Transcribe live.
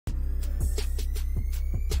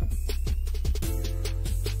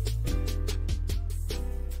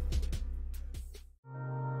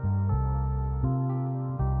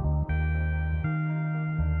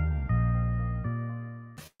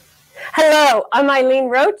Hello, I'm Eileen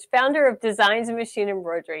Roche, founder of Designs and Machine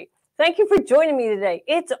Embroidery. Thank you for joining me today.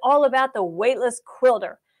 It's all about the Weightless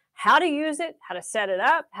Quilter, how to use it, how to set it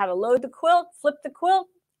up, how to load the quilt, flip the quilt,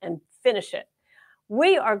 and finish it.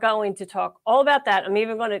 We are going to talk all about that.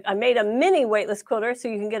 I made a mini Weightless Quilter so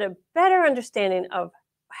you can get a better understanding of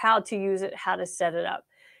how to use it, how to set it up.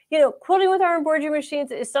 You know, quilting with our embroidery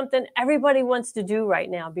machines is something everybody wants to do right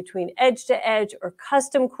now. Between edge to edge or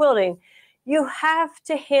custom quilting, you have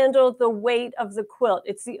to handle the weight of the quilt.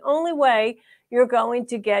 It's the only way you're going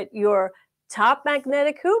to get your top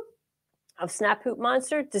magnetic hoop of Snap Hoop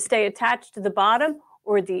Monster to stay attached to the bottom,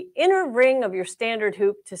 or the inner ring of your standard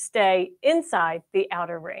hoop to stay inside the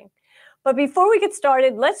outer ring. But before we get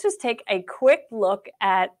started, let's just take a quick look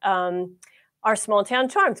at our small town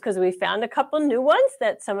charms, because we found a couple new ones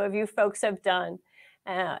that some of you folks have done.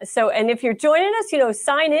 And if you're joining us,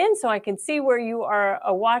 sign in so I can see where you are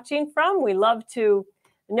watching from. We love to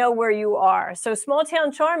know where you are. So Small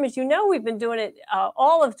Town Charm, as you know, we've been doing it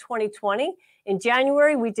all of 2020. In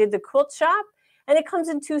January, we did the quilt shop, and it comes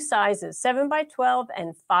in two sizes, 7x12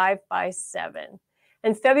 and 5x7.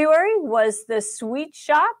 In February was the sweet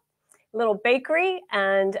shop, little bakery,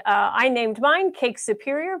 and I named mine Cake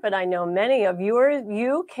Superior, but I know many of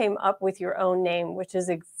you came up with your own name, which is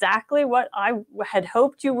exactly what I had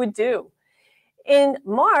hoped you would do. In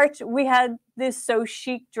March, we had this So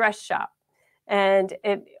Chic dress shop, and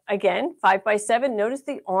it, again, 5x7. Notice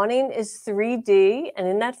the awning is 3D, and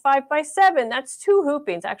in that 5x7, that's two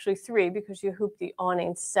hoopings, actually three, because you hoop the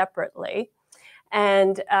awning separately.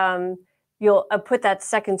 And you'll put that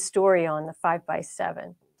second story on the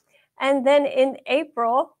 5x7. And then in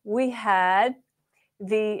April, we had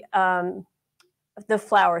the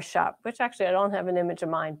flower shop, which actually I don't have an image of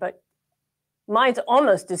mine, but mine's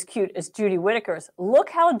almost as cute as Judy Whitaker's. Look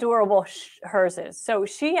how adorable hers is. So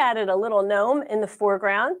she added a little gnome in the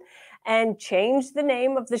foreground and changed the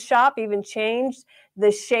name of the shop, even changed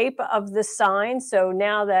the shape of the sign. So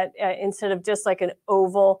now that instead of just like an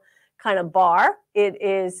oval kind of bar, it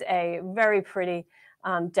is a very pretty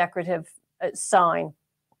decorative sign.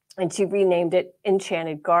 And she renamed it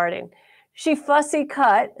Enchanted Garden. She fussy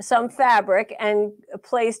cut some fabric and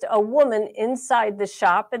placed a woman inside the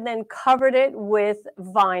shop and then covered it with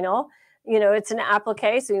vinyl. You know, it's an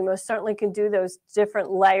applique, so you most certainly can do those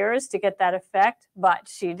different layers to get that effect, but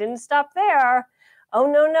she didn't stop there.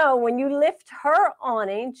 Oh, no. When you lift her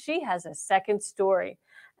awning, she has a second story.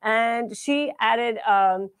 And she added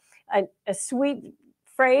a sweet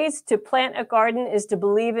phrase, to plant a garden is to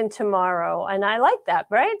believe in tomorrow. And I like that,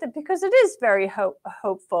 right? Because it is very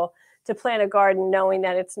hopeful to plant a garden knowing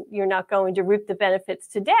that you're not going to reap the benefits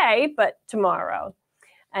today, but tomorrow.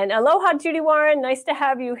 And aloha, Judy Warren. Nice to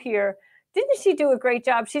have you here. Didn't she do a great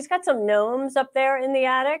job? She's got some gnomes up there in the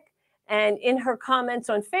attic. And in her comments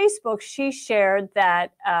on Facebook, she shared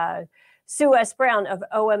that Sue S. Brown of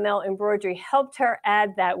OML Embroidery helped her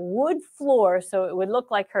add that wood floor so it would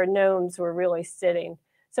look like her gnomes were really sitting.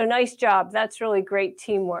 So nice job. That's really great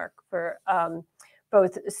teamwork for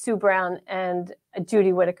both Sue Brown and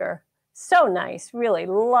Judy Whitaker. So nice, really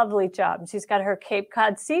lovely job. She's got her Cape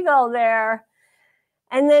Cod seagull there.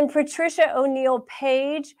 And then Patricia O'Neill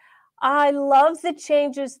Page, I love the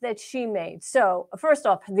changes that she made. So first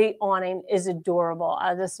off, the awning is adorable.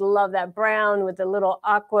 I just love that brown with the little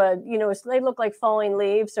aqua, they look like falling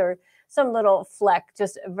leaves or some little fleck,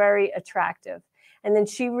 just very attractive. And then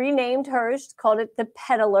she renamed hers, called it the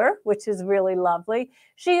Peddler, which is really lovely.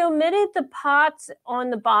 She omitted the pots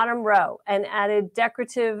on the bottom row and added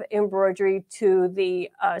decorative embroidery to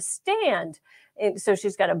the stand. And so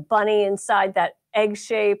she's got a bunny inside that egg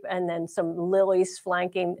shape and then some lilies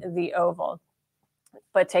flanking the oval.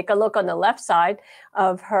 But take a look on the left side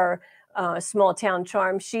of her small town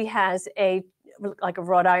charm. She has like a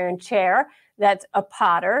wrought iron chair that's a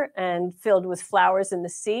potter and filled with flowers in the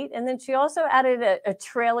seat. And then she also added a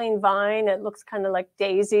trailing vine. It looks kind of like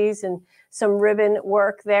daisies and some ribbon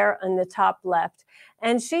work there on the top left.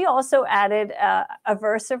 And she also added a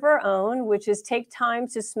verse of her own, which is take time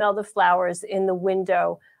to smell the flowers in the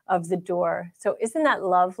window of the door. So isn't that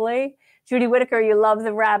lovely? Judy Whitaker, you love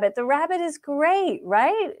the rabbit. The rabbit is great,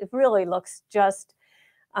 right? It really looks just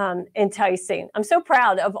enticing. I'm so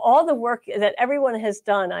proud of all the work that everyone has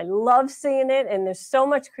done. I love seeing it, and there's so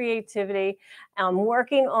much creativity. I'm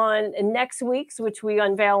working on next week's, which we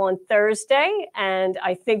unveil on Thursday, and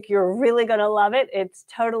I think you're really going to love it. It's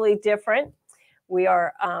totally different. We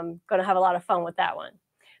are going to have a lot of fun with that one.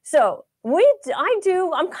 So I'm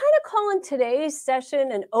kind of calling today's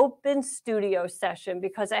session an open studio session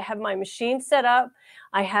because I have my machine set up.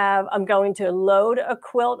 I'm going to load a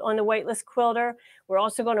quilt on the Weightless Quilter. We're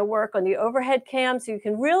also going to work on the overhead cam so you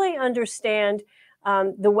can really understand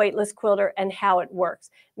the Weightless Quilter and how it works.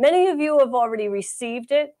 Many of you have already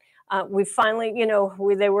received it. We finally,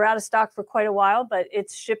 they were out of stock for quite a while, but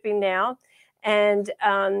it's shipping now. And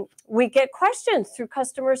we get questions through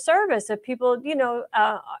customer service if people,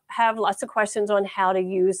 have lots of questions on how to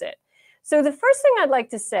use it. So the first thing I'd like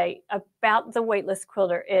to say about the Weightless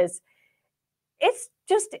Quilter is it's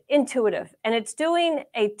just intuitive and it's doing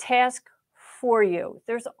a task for you.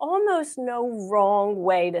 There's almost no wrong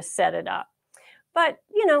way to set it up. But,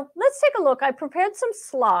 let's take a look. I prepared some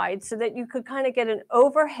slides so that you could kind of get an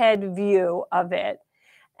overhead view of it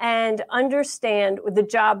and understand the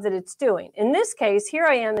job that it's doing. In this case, here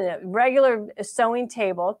I am in a regular sewing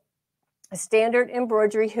table, a standard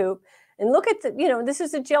embroidery hoop. And look at this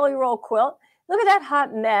is a jelly roll quilt. Look at that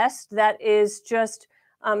hot mess that is just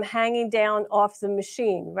hanging down off the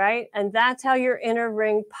machine, right? And that's how your inner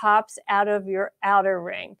ring pops out of your outer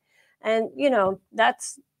ring. And,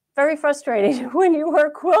 that's very frustrating when you are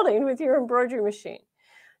quilting with your embroidery machine.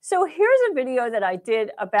 So here's a video that I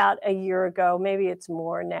did about a year ago. Maybe it's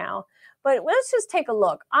more now, but let's just take a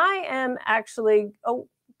look. I am actually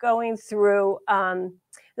going through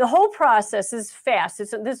the whole process is fast.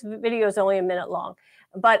 This video is only a minute long,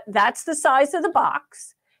 but that's the size of the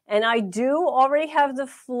box. And I do already have the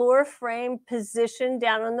floor frame positioned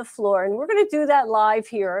down on the floor. And we're going to do that live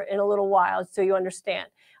here in a little while so you understand.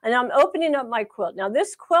 And I'm opening up my quilt. Now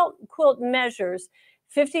this quilt measures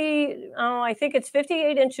I think it's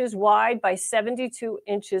 58 inches wide by 72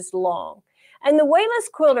 inches long. And the Weightless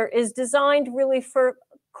Quilter is designed really for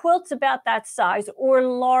quilts about that size or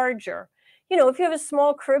larger. If you have a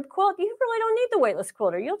small crib quilt, you really don't need the Weightless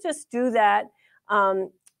Quilter. You'll just do that on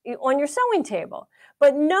your sewing table.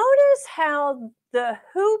 But notice how the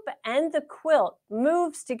hoop and the quilt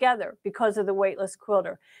moves together because of the Weightless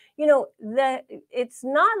Quilter. It's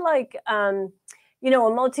not like a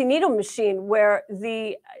multi-needle machine where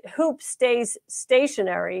the hoop stays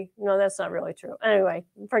stationary. No, that's not really true. Anyway,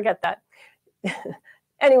 forget that.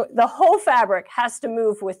 Anyway, the whole fabric has to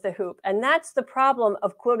move with the hoop. And that's the problem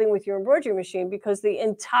of quilting with your embroidery machine because the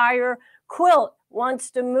entire quilt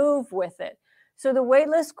wants to move with it. So the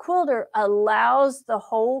Weightless Quilter allows the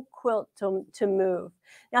whole quilt to move.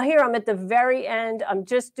 Now here I'm at the very end. I'm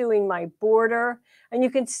just doing my border. And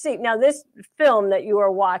you can see, now this film that you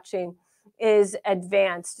are watching is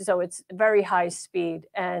advanced, so it's very high speed,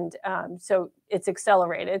 and so it's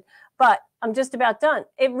accelerated. But I'm just about done.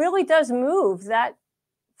 It really does move that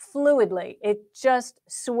fluidly. It just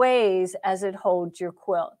sways as it holds your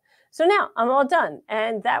quilt. So now I'm all done,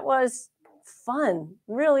 and that was fun,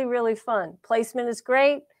 really, really fun. Placement is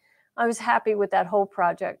great. I was happy with that whole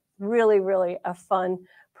project. Really, really a fun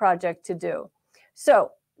project to do.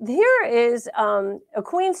 So here is a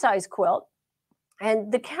queen size quilt.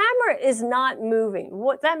 And the camera is not moving.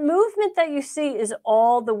 That movement that you see is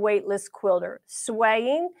all the Weightless Quilter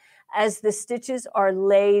swaying as the stitches are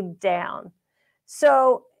laid down.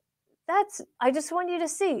 So I just want you to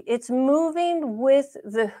see, it's moving with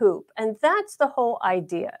the hoop. And that's the whole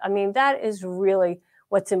idea. I mean, that is really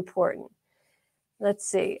what's important. Let's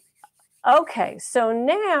see. Okay, so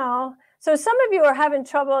now, some of you are having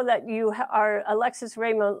trouble that you are Alexis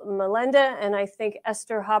Ray Melinda, and I think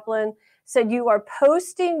Esther Hoplin said you are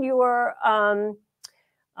posting your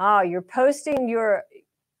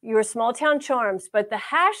small town charms, but the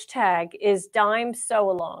hashtag is Dime Sew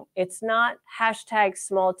Along. It's not hashtag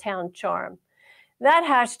small town charm. That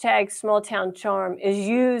hashtag small town charm is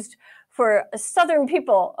used for Southern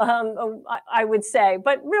people, I would say,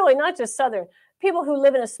 but really not just Southern. People who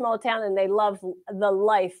live in a small town and they love the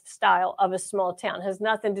lifestyle of a small town. It has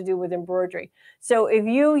nothing to do with embroidery. So if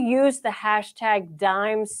you use the hashtag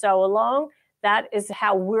Dime Sew Along, that is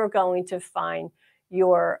how we're going to find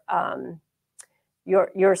your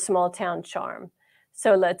small town charm.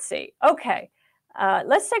 So let's see. Okay,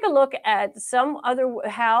 let's take a look at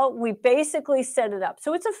how we basically set it up.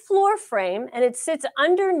 So it's a floor frame and it sits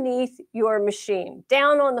underneath your machine,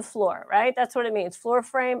 down on the floor, right? That's what it means. Floor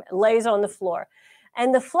frame lays on the floor.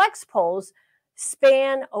 And the flex poles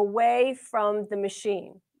span away from the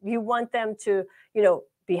machine. You want them to,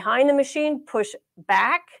 behind the machine, push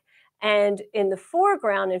back. And in the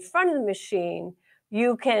foreground, in front of the machine,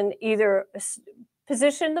 you can either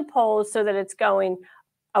position the poles so that it's going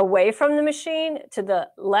away from the machine to the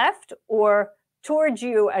left or towards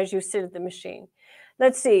you as you sit at the machine.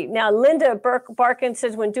 Let's see. Now, Linda Barkin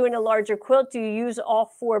says, when doing a larger quilt, do you use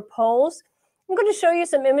all 4 poles? I'm going to show you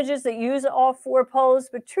some images that use all 4 poles,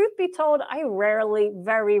 but truth be told, I rarely,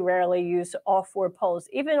 very rarely use all 4 poles,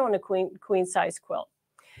 even on a queen size quilt.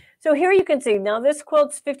 So here you can see, now this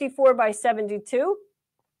quilt's 54 by 72.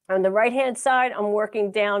 On the right-hand side, I'm working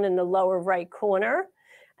down in the lower right corner.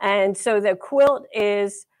 And so the quilt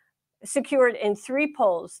is secured in 3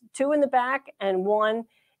 poles, 2 in the back and 1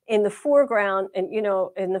 in the foreground and,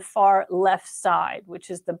 in the far left side, which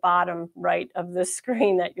is the bottom right of the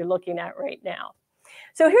screen that you're looking at right now.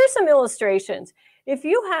 So here's some illustrations. If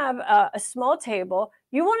you have a small table,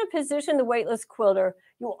 you want to position the weightless quilter.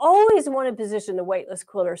 You always want to position the weightless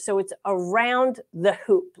quilter so it's around the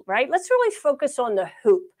hoop, right? Let's really focus on the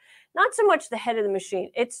hoop. Not so much the head of the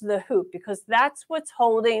machine, it's the hoop, because that's what's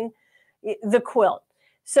holding the quilt.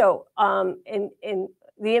 So in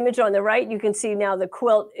the image on the right, you can see now the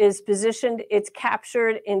quilt is positioned. It's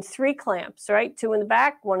captured in 3 clamps, right? 2 in the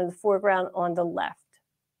back, 1 in the foreground on the left.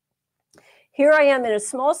 Here I am in a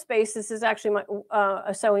small space. This is actually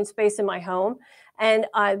a sewing space in my home. And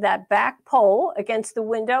that back pole against the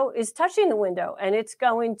window is touching the window. And it's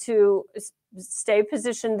going to stay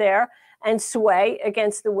positioned there and sway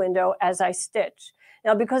against the window as I stitch.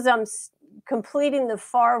 Now, because I'm completing the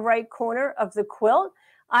far right corner of the quilt,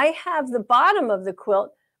 I have the bottom of the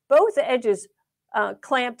quilt, both edges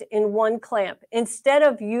clamped in 1 clamp. Instead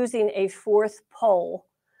of using a 4th pole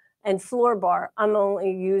and floor bar, I'm only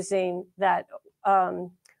using that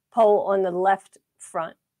pole on the left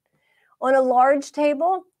front. On a large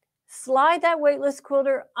table, slide that weightless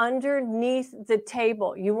quilter underneath the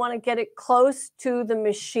table. You want to get it close to the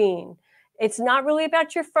machine. It's not really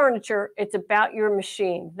about your furniture, it's about your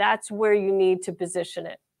machine. That's where you need to position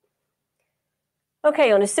it.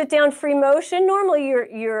 Okay, on a sit-down free motion, normally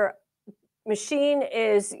your machine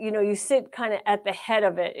is, you sit kind of at the head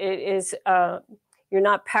of it. It is, you're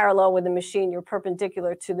not parallel with the machine, you're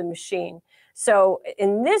perpendicular to the machine. So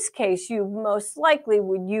in this case, you most likely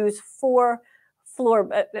would use 4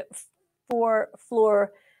 floor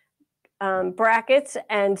brackets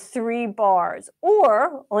and 3 bars.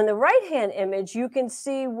 Or on the right-hand image, you can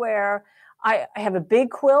see where I have a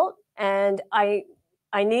big quilt and I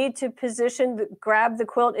need to grab the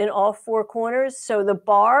quilt in all 4 corners. So the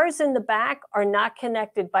bars in the back are not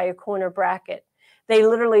connected by a corner bracket. They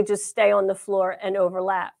literally just stay on the floor and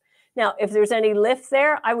overlap. Now, if there's any lift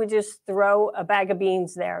there, I would just throw a bag of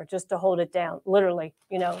beans there just to hold it down, literally,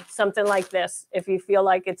 something like this. If you feel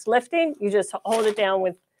like it's lifting, you just hold it down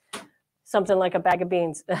with something like a bag of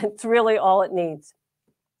beans. That's really all it needs.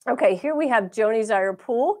 Okay, here we have Joni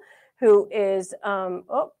Zire-Poole, who is,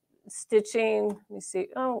 stitching, let me see,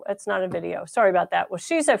 that's not a video, sorry about that. Well,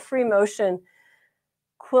 she's a free motion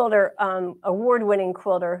quilter, award-winning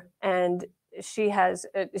quilter, and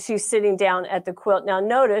she's sitting down at the quilt. Now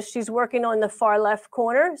notice she's working on the far left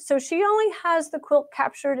corner, so she only has the quilt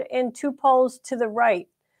captured in 2 poles to the right.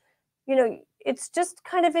 It's just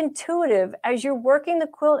kind of intuitive. As you're working the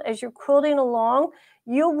quilt, as you're quilting along,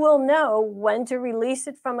 you will know when to release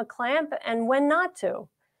it from a clamp and when not to.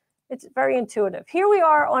 It's very intuitive. Here we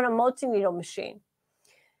are on a multi-needle machine.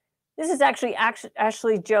 This is actually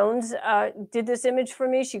Ashley Jones did this image for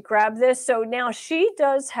me. She grabbed this. So now she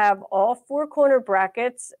does have all 4 corner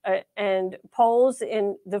brackets and poles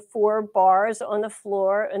in the 4 bars on the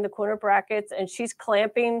floor and the corner brackets, and she's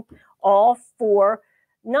clamping all 4.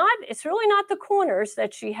 It's really not the corners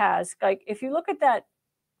that she has. Like if you look at that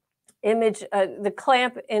image, the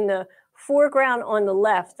clamp in the foreground on the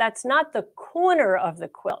left, that's not the corner of the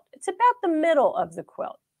quilt. It's about the middle of the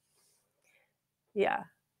quilt. Yeah.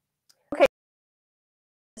 Okay.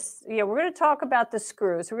 Yeah, we're going to talk about the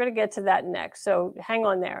screws. We're going to get to that next. So hang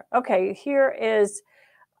on there. Okay, here is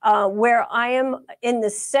where I am in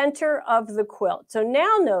the center of the quilt. So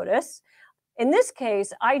now notice, in this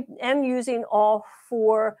case, I am using all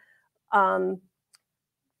 4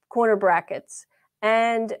 corner brackets,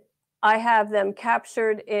 and I have them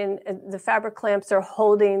captured in the fabric clamps are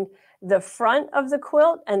holding the front of the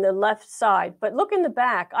quilt and the left side. But look in the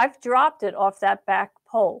back, I've dropped it off that back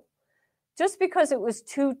pole. Just because it was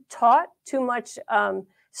too taut, too much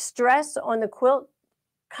stress on the quilt,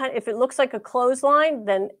 if it looks like a clothesline,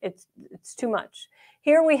 then it's too much.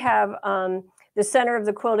 Here we have the center of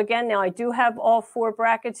the quilt again. Now I do have all 4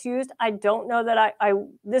 brackets used. I don't know that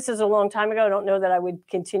this is a long time ago. I don't know that I would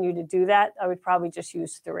continue to do that. I would probably just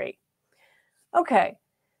use 3. Okay,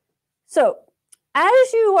 so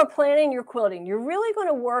as you are planning your quilting, you're really going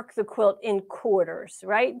to work the quilt in quarters,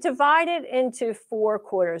 right? Divide it into 4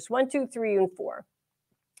 quarters, 1, 2, 3, and 4.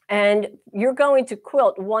 And you're going to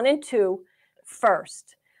quilt 1 and 2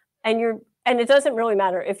 first. And you're And it doesn't really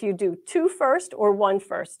matter if you do 2 first or 1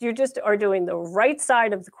 first. You just are doing the right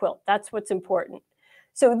side of the quilt. That's what's important.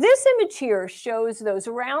 So this image here shows those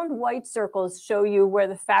round white circles show you where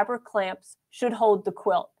the fabric clamps should hold the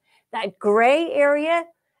quilt. That gray area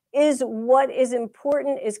is what is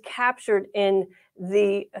important, is captured in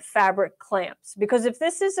the fabric clamps. Because if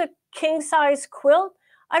this is a king size quilt,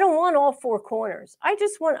 I don't want all 4 corners. I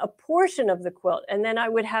just want a portion of the quilt, and then I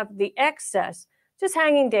would have the excess just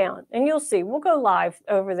hanging down. And you'll see, we'll go live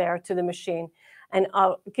over there to the machine, and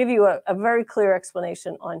I'll give you a very clear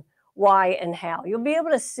explanation on why and how. You'll be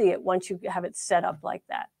able to see it once you have it set up like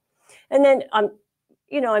that. And then,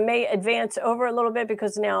 you know, I may advance over a little bit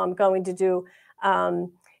because now I'm going to do,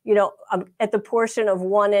 you know, at the portion of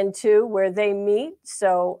 1 and 2 where they meet.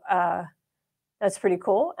 So that's pretty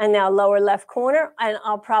cool. And now lower left corner, and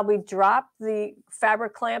I'll probably drop the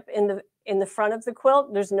fabric clamp in the front of the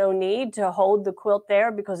quilt. There's no need to hold the quilt there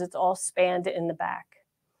because it's all spanned in the back.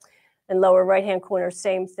 And lower right-hand corner,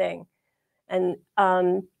 same thing. And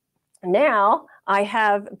now I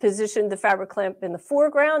have positioned the fabric clamp in the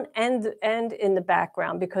foreground and in the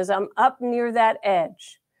background because I'm up near that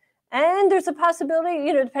edge. And there's a possibility,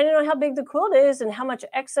 you know, depending on how big the quilt is and how much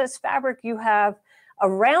excess fabric you have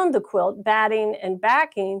around the quilt, batting and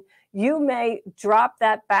backing, you may drop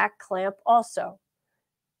that back clamp also.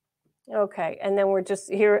 Okay, and then we're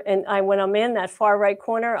just here, and when I'm in that far right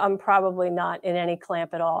corner, I'm probably not in any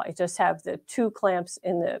clamp at all. I just have the 2 clamps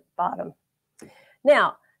in the bottom.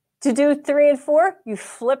 Now, to do 3 and 4, you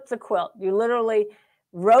flip the quilt. You literally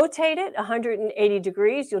rotate it 180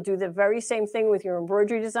 degrees. You'll do the very same thing with your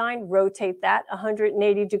embroidery design. Rotate that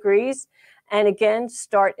 180 degrees. And again,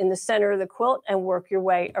 start in the center of the quilt and work your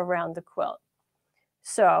way around the quilt.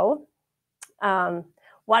 So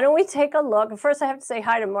why don't we take a look? First, I have to say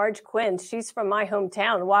hi to Marge Quinn. She's from my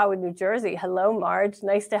hometown, Wildwood, New Jersey. Hello, Marge.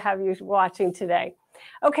 Nice to have you watching today.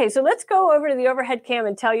 Okay, so let's go over to the overhead cam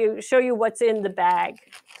and show you what's in the bag.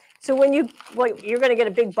 So you're going to get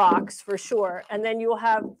a big box for sure, and then you'll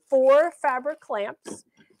have 4 fabric clamps,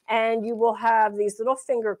 and you will have these little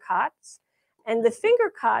finger cots, and the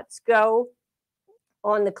finger cots go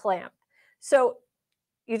on the clamp. So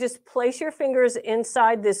you just place your fingers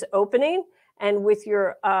inside this opening, and with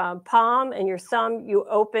your palm and your thumb, you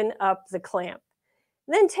open up the clamp.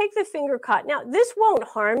 Then take the finger cot. Now, this won't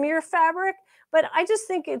harm your fabric, but I just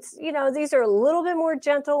think it's, you know, these are a little bit more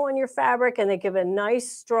gentle on your fabric and they give a nice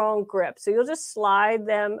strong grip. So you'll just slide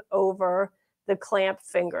them over the clamp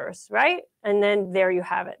fingers, right? And then there you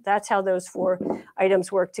have it. That's how those 4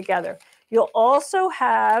 items work together. You'll also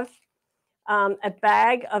have a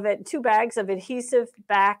bag of it, 2 bags of adhesive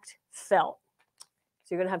backed felt.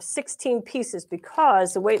 So you're going to have 16 pieces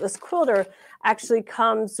because the Weightless Quilter actually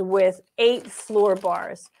comes with 8 floor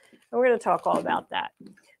bars. And we're going to talk all about that.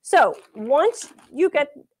 So once you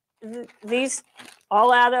get these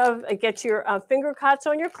all out of, get your finger cots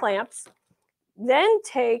on your clamps, then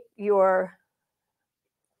take your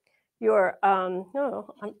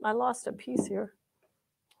no, I lost a piece here.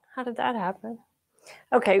 How did that happen?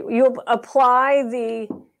 Okay, you'll apply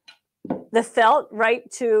the felt right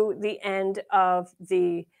to the end of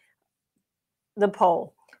the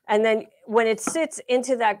pole. And then when it sits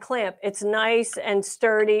into that clamp, it's nice and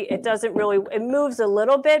sturdy. It doesn't really, it moves a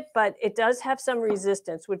little bit, but it does have some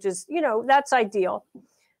resistance, which is, you know, that's ideal.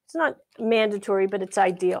 It's not mandatory, but it's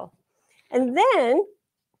ideal. And then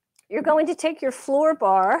you're going to take your floor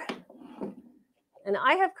bar, and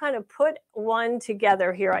I have kind of put one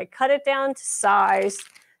together here. I cut it down to size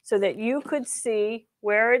so that you could see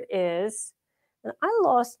where it is. And I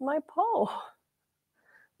lost my pole.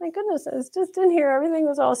 My goodness, I was just in here. Everything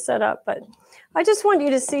was all set up, but I just want you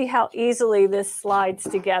to see how easily this slides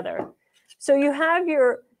together. So you have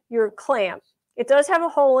your clamp. It does have a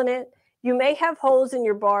hole in it. You may have holes in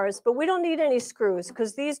your bars, but we don't need any screws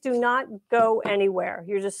because these do not go anywhere.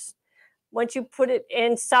 You're just, once you put it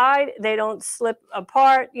inside, they don't slip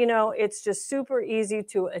apart. You know, it's just super easy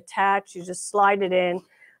to attach. You just slide it in.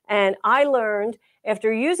 And I learned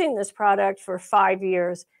after using this product for 5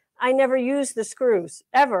 years, I never used the screws,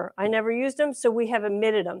 ever. I never used them, so we have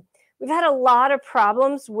omitted them. We've had a lot of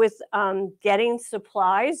problems with getting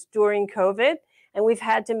supplies during COVID, and we've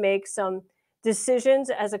had to make some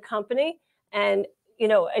decisions as a company and, you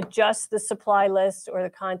know, adjust the supply list or the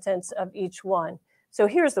contents of each one. So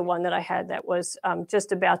here's the one that I had that was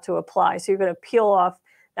just about to apply. So you're going to peel off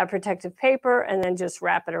that protective paper and then just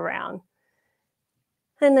wrap it around.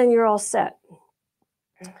 And then you're all set.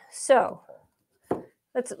 So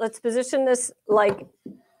let's position this like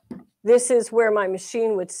this is where my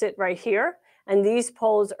machine would sit right here. And these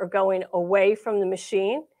poles are going away from the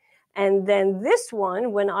machine. And then this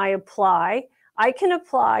one, when I apply, I can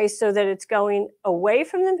apply so that it's going away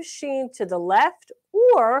from the machine to the left,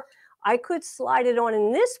 or I could slide it on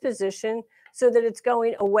in this position so that it's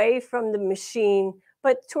going away from the machine,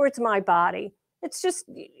 but towards my body. It's just,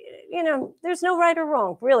 you know, there's no right or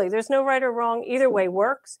wrong, really. There's no right or wrong. Either way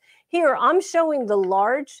works. Here, I'm showing the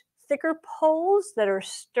large, thicker poles that are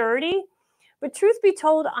sturdy. But truth be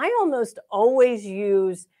told, I almost always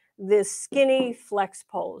use this skinny flex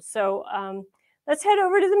poles. So let's head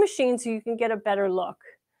over to the machine so you can get a better look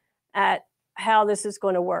at how this is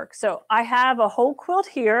going to work. So I have a whole quilt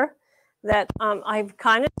here that I've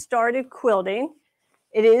kind of started quilting.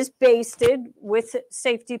 It is basted with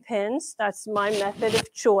safety pins. That's my method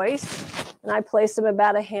of choice. And I place them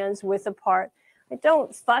about a hand's width apart. I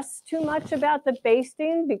don't fuss too much about the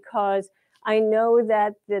basting because I know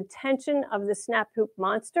that the tension of the snap hoop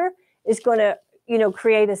monster is going to, you know,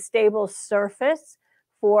 create a stable surface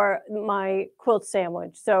for my quilt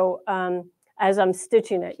sandwich. So as I'm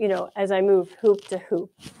stitching it, you know, as I move hoop to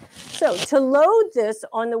hoop. So to load this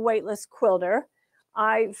on the Weightless Quilter,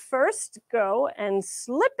 I first go and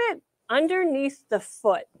slip it underneath the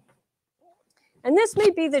foot. And this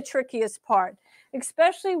may be the trickiest part,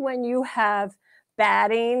 especially when you have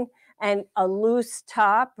batting and a loose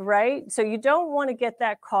top, right? So you don't want to get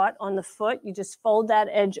that caught on the foot. You just fold that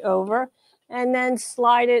edge over and then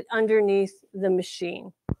slide it underneath the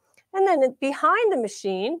machine. And then behind the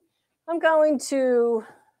machine, I'm going to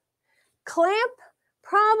clamp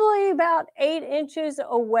probably about 8 inches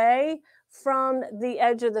away from the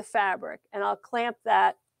edge of the fabric. And I'll clamp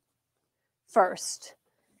that first.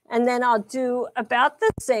 And then I'll do about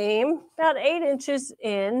the same, about 8 inches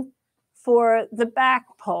in for the back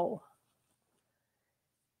pole.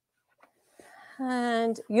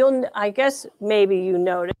 And I guess maybe you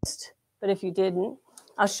noticed, but if you didn't,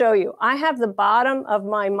 I'll show you. I have the bottom of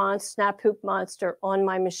my snap hoop monster on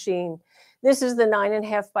my machine. This is the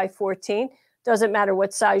 9.5 by 14. Doesn't matter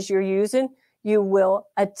what size you're using. You will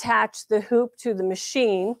attach the hoop to the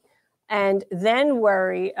machine and then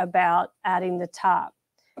worry about adding the top.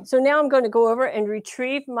 So now I'm going to go over and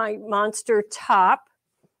retrieve my monster top.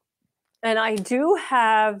 And I do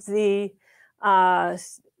have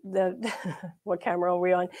what camera are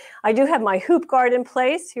we on? I do have my hoop guard in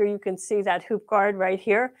place. Here you can see that hoop guard right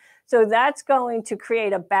here. So that's going to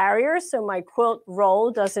create a barrier so my quilt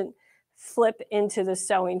roll doesn't flip into the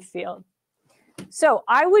sewing field. So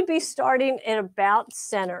I would be starting at about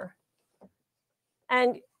center.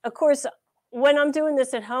 And of course, when I'm doing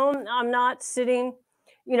this at home, I'm not sitting,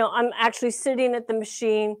 you know, I'm actually sitting at the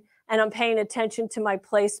machine and I'm paying attention to my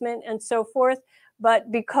placement and so forth.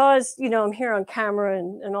 But because, you know, I'm here on camera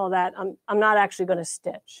and all that, I'm not actually going to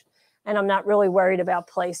stitch. And I'm not really worried about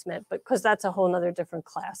placement, but because that's a whole nother different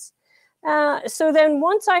class. So then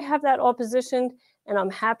once I have that all positioned and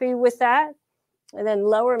I'm happy with that, and then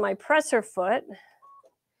lower my presser foot.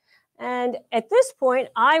 And at this point,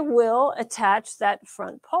 I will attach that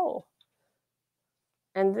front pole.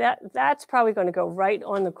 And that's probably going to go right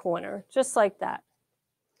on the corner, just like that.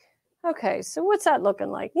 Okay, so what's that looking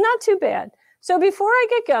like? Not too bad. So before I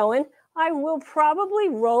get going, I will probably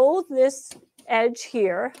roll this edge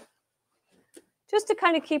here just to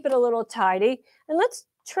kind of keep it a little tidy. And let's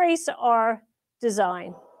trace our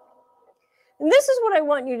design. And this is what I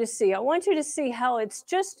want you to see. I want you to see how it's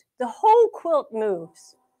just the whole quilt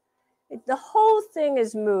moves. The whole thing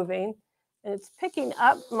is moving, and it's picking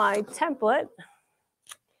up my template.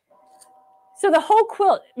 So the whole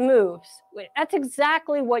quilt moves. That's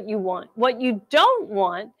exactly what you want. What you don't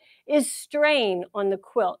want is strain on the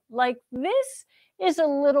quilt. Like this is a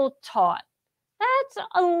little taut. That's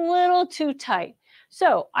a little too tight.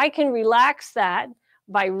 So I can relax that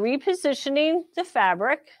by repositioning the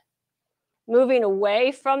fabric, moving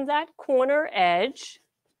away from that corner edge.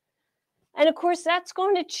 And of course, that's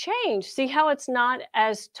going to change. See how it's not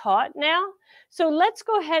as taut now? So let's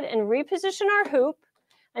go ahead and reposition our hoop.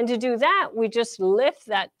 And to do that, we just lift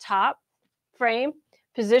that top frame,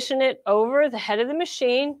 position it over the head of the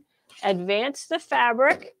machine, advance the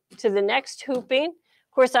fabric to the next hooping.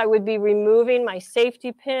 Of course, I would be removing my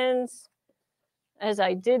safety pins as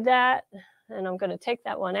I did that. And I'm going to take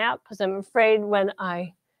that one out because I'm afraid when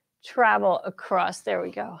I travel across, there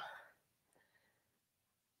we go.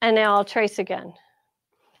 And now I'll trace again.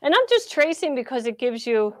 And I'm just tracing because it gives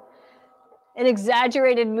you an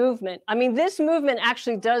exaggerated movement. I mean, this movement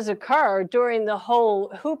actually does occur during the whole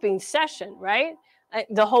hooping session, right?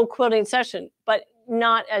 The whole quilting session, but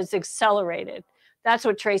not as accelerated. That's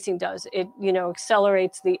what tracing does. It, you know,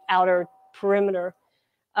 accelerates the outer perimeter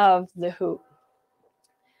of the hoop.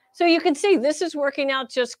 So you can see this is working out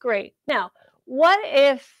just great. Now, what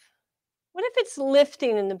if What if it's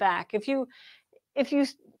lifting in the back? If you,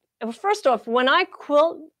 first off, when I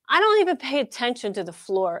quilt, I don't even pay attention to the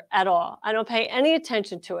floor at all. I don't pay any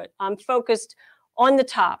attention to it. I'm focused on the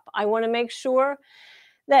top. I want to make sure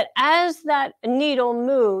that as that needle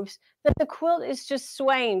moves, that the quilt is just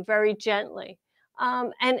swaying very gently.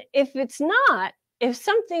 And if it's not, if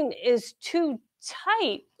something is too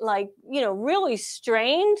tight, like, really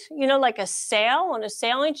strained, like a sail on a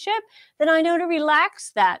sailing ship, then I know to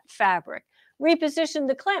relax that fabric, reposition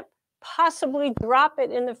the clamp, possibly drop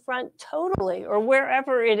it in the front totally, or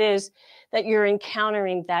wherever it is that you're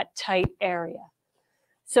encountering that tight area.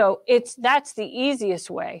 So that's the easiest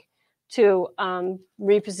way to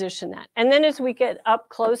reposition that. And then as we get up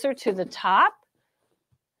closer to the top,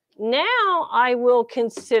 now I will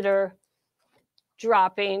consider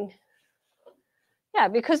dropping. Yeah,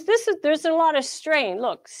 because there's a lot of strain.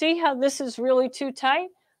 Look, see how this is really too tight?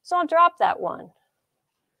 So I'll drop that one.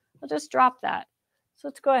 I'll just drop that. So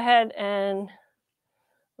let's go ahead and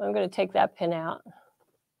I'm going to take that pin out.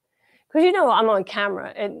 Because I'm on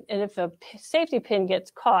camera, and if a safety pin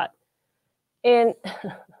gets caught in,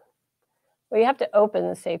 well, you have to open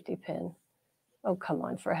the safety pin. Oh, come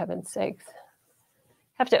on, for heaven's sakes.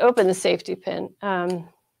 Have to open the safety pin.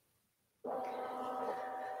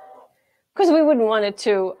 Because we wouldn't want it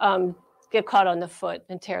to get caught on the foot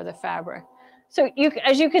and tear the fabric. So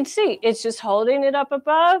as you can see, it's just holding it up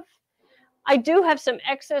above. I do have some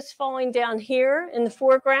excess falling down here in the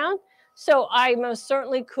foreground, so I most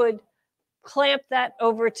certainly could clamp that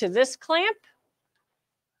over to this clamp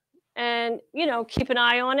and, keep an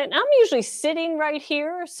eye on it. And I'm usually sitting right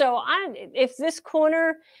here, so if this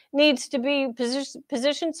corner needs to be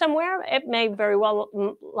positioned somewhere, it may very well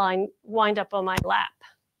wind up on my lap.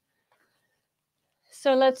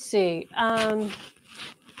 So let's see. I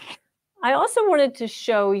also wanted to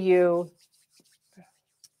show you,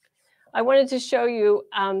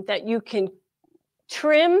 that you can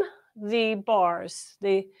trim the bars,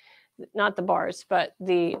 not the bars, but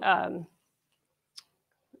the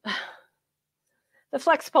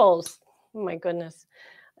flex poles. Oh my goodness,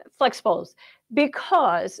 flex poles,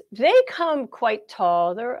 because they come quite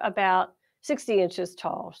tall. They're about 60 inches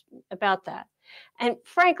tall, about that. And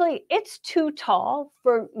frankly, it's too tall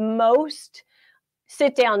for most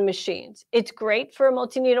sit-down machines. It's great for a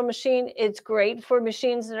multi-needle machine. It's great for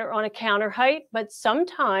machines that are on a counter height, but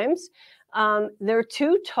sometimes they're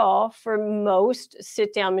too tall for most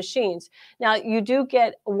sit-down machines. Now, you do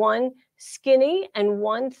get one skinny and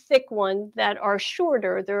one thick one that are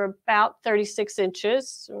shorter. They're about 36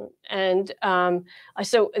 inches. And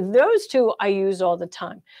so those two I use all the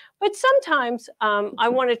time. But sometimes I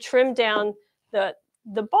want to trim down the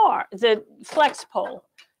flex pole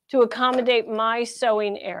to accommodate my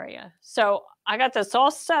sewing area. So I got this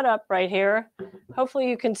all set up right here. Hopefully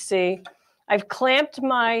you can see. I've clamped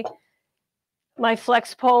my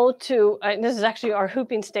flex pole to, this is actually our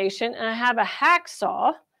hooping station, and I have a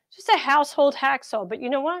hacksaw, just a household hacksaw, but you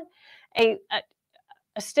know what?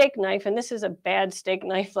 A steak knife, and this is a bad steak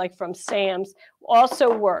knife like from Sam's,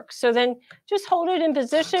 also works. So then just hold it in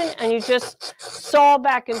position and you just saw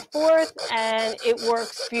back and forth and it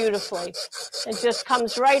works beautifully. It just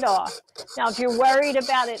comes right off. Now, if you're worried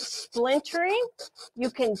about it splintering, you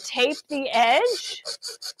can tape the edge,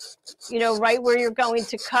 right where you're going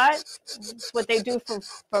to cut. It's what they do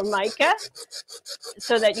for mica,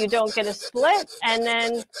 so that you don't get a split. And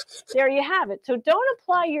then there you have it. So don't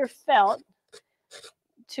apply your felt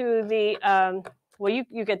to the, well,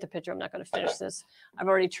 you get the picture. I'm not going to finish this. I've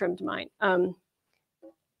already trimmed mine.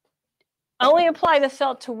 Only apply the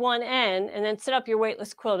felt to one end and then set up your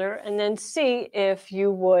weightless quilter and then see if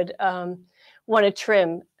you would want to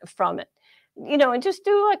trim from it, and just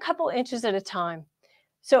do a couple inches at a time.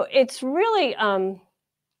 So it's really,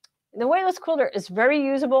 the weightless quilter is very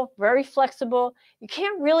usable, very flexible. You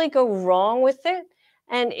can't really go wrong with it.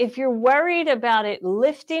 And if you're worried about it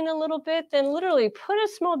lifting a little bit, then literally put a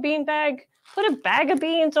small bean bag, put a bag of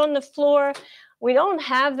beans on the floor. We don't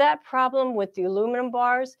have that problem with the aluminum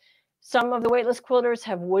bars. Some of the weightless quilters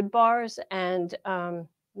have wood bars, and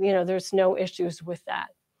there's no issues with that.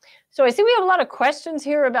 So I see we have a lot of questions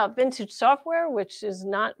here about vintage software, which is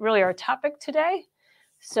not really our topic today.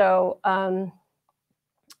 So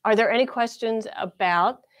are there any questions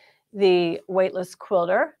about the weightless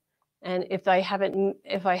quilter? And if I haven't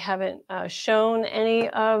shown any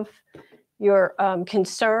of your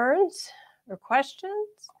concerns or questions,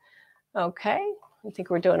 okay, I think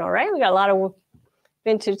we're doing all right. We got a lot of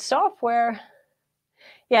vintage software.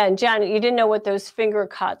 Yeah, and Janet, you didn't know what those finger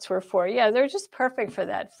cots were for. Yeah, they're just perfect for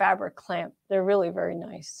that fabric clamp. They're really very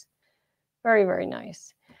nice. Very, very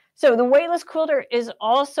nice. So the weightless quilter is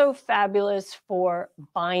also fabulous for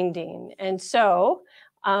binding. And so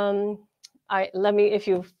if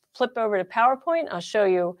you flip over to PowerPoint, I'll show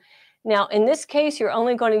you. Now, in this case, you're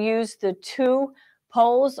only going to use the 2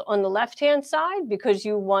 poles on the left-hand side because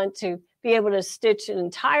you want to be able to stitch an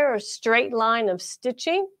entire straight line of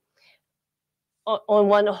stitching on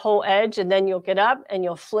one whole edge, and then you'll get up and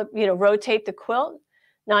you'll flip, rotate the quilt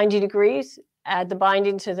 90 degrees, add the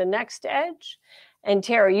binding to the next edge. And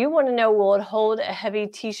Tara, you want to know, will it hold a heavy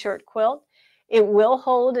t-shirt quilt? It will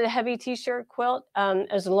hold a heavy t-shirt quilt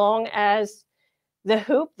as long as the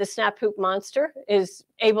hoop, the snap hoop monster, is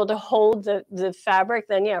able to hold the fabric,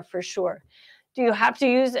 then yeah, for sure. Do you have to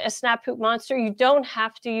use a snap hoop monster? You don't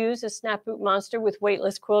have to use a snap hoop monster with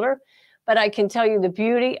weightless quilter, but I can tell you the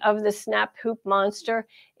beauty of the snap hoop monster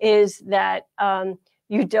is that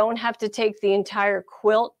you don't have to take the entire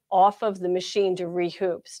quilt off of the machine to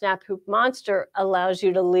rehoop. Snap hoop monster allows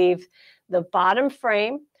you to leave the bottom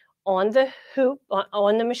frame on the hoop,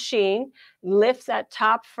 on the machine, lift that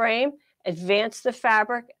top frame, advance the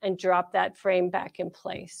fabric, and drop that frame back in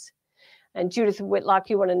place. And Judith Whitlock,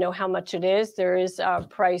 you want to know how much it is? There is a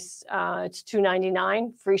price, it's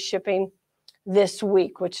 $2.99, free shipping this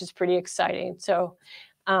week, which is pretty exciting. So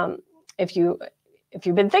if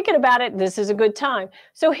you've been thinking about it, this is a good time.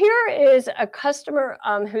 So here is a customer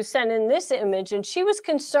who sent in this image, and she was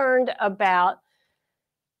concerned about,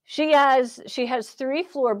 she has 3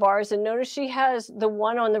 floor bars, and notice she has the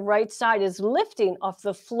one on the right side is lifting off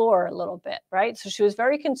the floor a little bit, right? So she was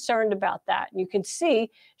very concerned about that. You can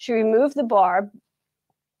see she removed the bar.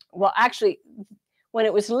 Well, actually, when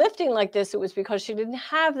it was lifting like this, it was because she didn't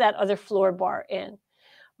have that other floor bar in.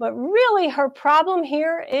 But really, her problem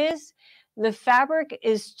here is the fabric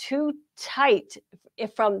is too tight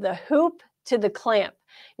from the hoop to the clamp.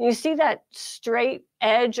 You see that straight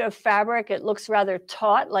edge of fabric? It looks rather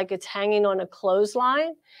taut, like it's hanging on a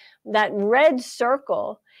clothesline. That red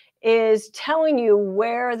circle is telling you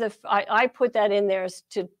where I put that in there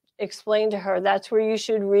to explain to her that's where you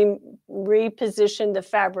should reposition the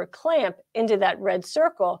fabric clamp into that red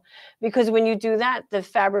circle, because when you do that, the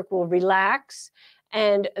fabric will relax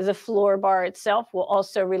and the floor bar itself will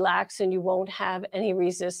also relax, and you won't have any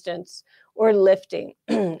resistance or lifting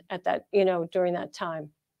at that, during that time.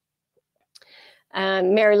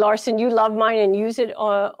 Mary Larson, you love mine and use it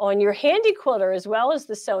on your handy quilter as well as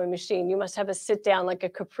the sewing machine. You must have a sit down like a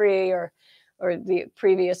Capri or the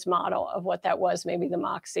previous model of what that was, maybe the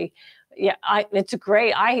Moxie. Yeah, it's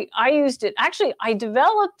great. I used it. Actually, I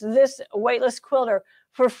developed this weightless quilter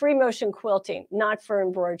for free motion quilting, not for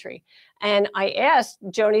embroidery. And I asked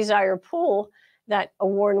Joni Zier-Poole, that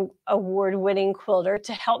award-winning quilter,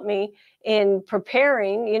 to help me in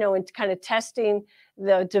preparing, and kind of testing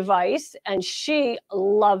the device, and she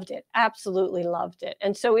loved it, absolutely loved it.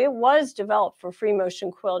 And so it was developed for free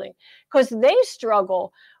motion quilting because they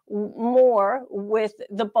struggle more with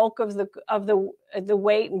the bulk of the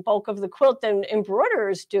weight and bulk of the quilt than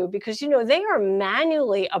embroiderers do, because they are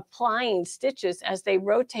manually applying stitches as they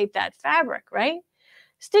rotate that fabric, right?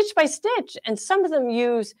 Stitch by stitch. And some of them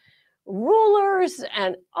use rulers,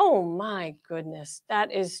 and oh my goodness,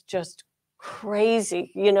 that is just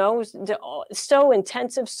crazy, so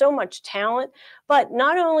intensive, so much talent. But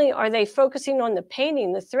not only are they focusing on the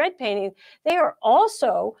painting, the thread painting, they are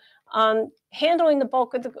also handling the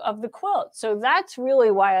bulk of the quilt. So that's really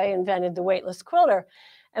why I invented the weightless quilter.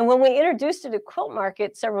 And when we introduced it at Quilt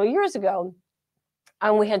Market several years ago,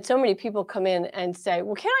 we had so many people come in and say,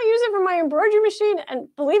 well, can I use it for my embroidery machine? And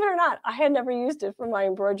believe it or not, I had never used it for my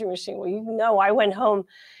embroidery machine. Well, I went home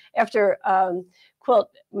after Quilt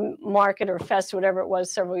Market or Fest, whatever it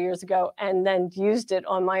was, several years ago, and then used it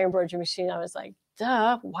on my embroidery machine. I was like,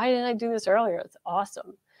 duh, why didn't I do this earlier? It's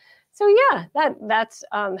awesome. So yeah, that's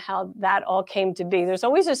how that all came to be. There's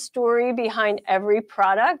always a story behind every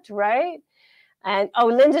product, right? And oh,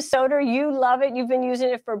 Linda Soder, you love it. You've been using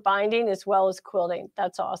it for binding as well as quilting.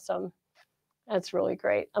 That's awesome. That's really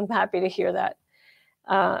great. I'm happy to hear that.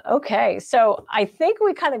 Okay, so I think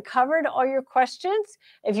we kind of covered all your questions.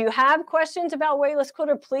 If you have questions about weightless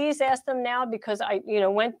quilter, please ask them now, because I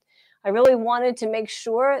really wanted to make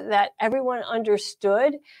sure that everyone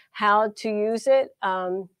understood how to use it.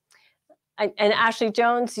 And Ashley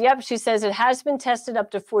Jones, yep, she says it has been tested up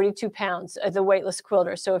to 42 pounds, the weightless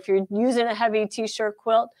quilter. So if you're using a heavy t-shirt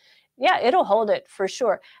quilt, yeah, it'll hold it for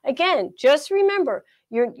sure. Again, just remember,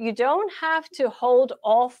 you don't have to hold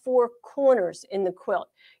all 4 corners in the quilt.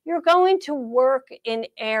 You're going to work in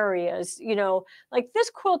areas, like this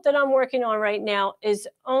quilt that I'm working on right now is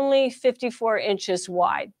only 54 inches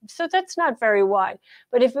wide. So that's not very wide.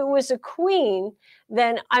 But if it was a queen,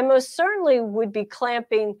 then I most certainly would be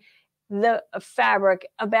clamping the fabric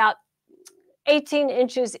about 18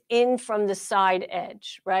 inches in from the side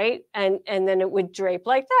edge, right? And then it would drape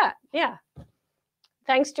like that. Yeah.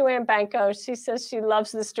 Thanks, Joanne Banco. She says she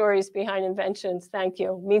loves the stories behind inventions. Thank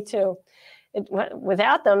you. Me too.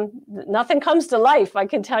 Without them, nothing comes to life, I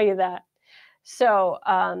can tell you that. So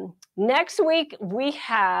next week, we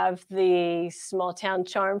have the Small Town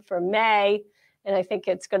Charm for May. And I think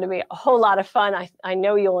it's going to be a whole lot of fun. I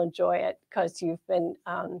know you'll enjoy it because you've been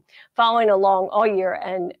following along all year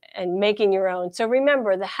and making your own. So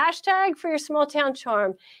remember, the hashtag for your Small Town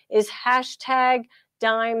Charm is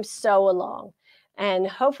 #DimeSewAlong. And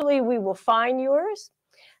hopefully we will find yours.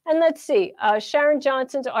 And let's see, Sharon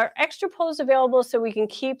Johnson's, are extra poles available so we can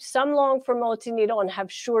keep some long for multi-needle and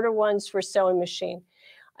have shorter ones for sewing machine?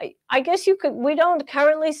 I guess you could. We don't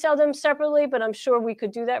currently sell them separately, but I'm sure we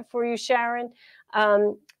could do that for you, Sharon.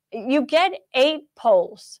 You get 8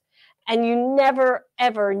 poles, and you never,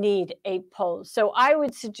 ever need 8 poles. So I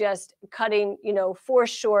would suggest cutting, 4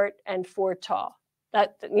 short and 4 tall.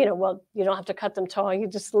 That, well, you don't have to cut them tall. You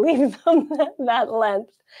just leave them that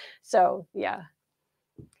length. So, yeah.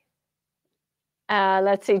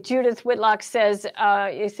 Let's see, Judith Whitlock says,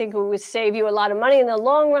 you think it would save you a lot of money in the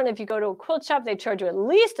long run if you go to a quilt shop, they charge you at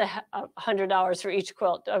least $100 for each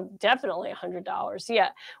quilt. Definitely $100. Yeah,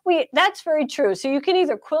 that's very true. So you can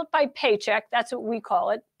either quilt by paycheck, that's what we call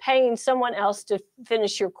it, paying someone else to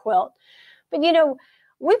finish your quilt. But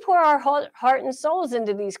we pour our heart and souls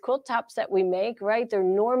into these quilt tops that we make, right? They're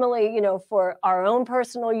normally, for our own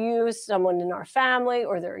personal use, someone in our family,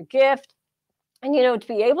 or they're a gift. And, to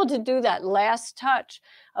be able to do that last touch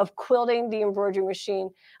of quilting the embroidery machine,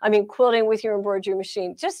 quilting with your embroidery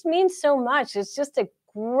machine just means so much. It's just a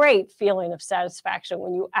great feeling of satisfaction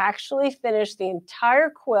when you actually finish the entire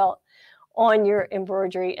quilt on your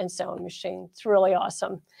embroidery and sewing machine. It's really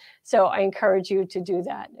awesome. So I encourage you to do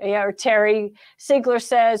that. Yeah, or Terry Sigler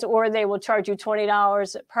says, or they will charge you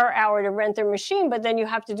 $20 per hour to rent their machine, but then you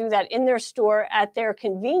have to do that in their store at their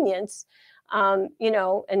convenience. And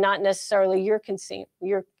not necessarily your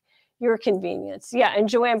convenience. Yeah, and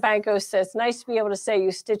Joanne Banco says, nice to be able to say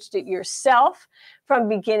you stitched it yourself from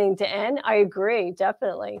beginning to end. I agree,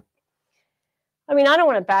 definitely. I don't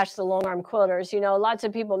want to bash the long arm quilters. Lots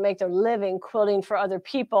of people make their living quilting for other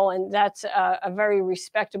people, and that's a very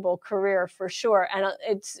respectable career for sure. And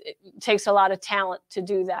it takes a lot of talent to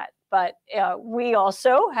do that. But we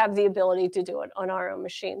also have the ability to do it on our own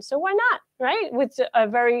machine. So why not, right? With a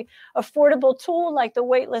very affordable tool like the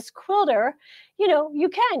Weightless Quilter, you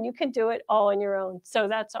can do it all on your own. So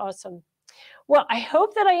that's awesome. Well, I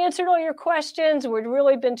hope that I answered all your questions. We've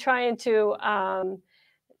really been trying to,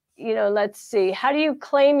 let's see. How do you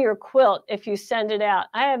claim your quilt if you send it out?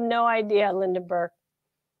 I have no idea, Linda Burke.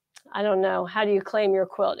 I don't know. How do you claim your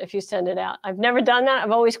quilt if you send it out? I've never done that.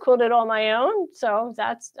 I've always quilted on my own. So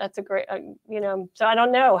that's a great, so I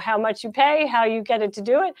don't know how much you pay, how you get it to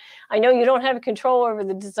do it. I know you don't have control over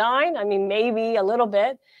the design. Maybe a little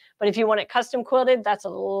bit, but if you want it custom quilted, that's a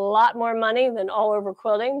lot more money than all over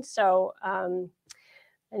quilting. So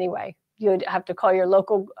anyway, you'd have to call your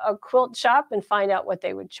local quilt shop and find out what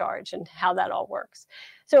they would charge and how that all works.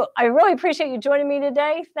 So I really appreciate you joining me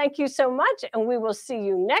today. Thank you so much. And we will see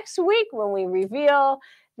you next week when we reveal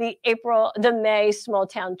the May Small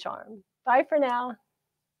Town Charm. Bye for now.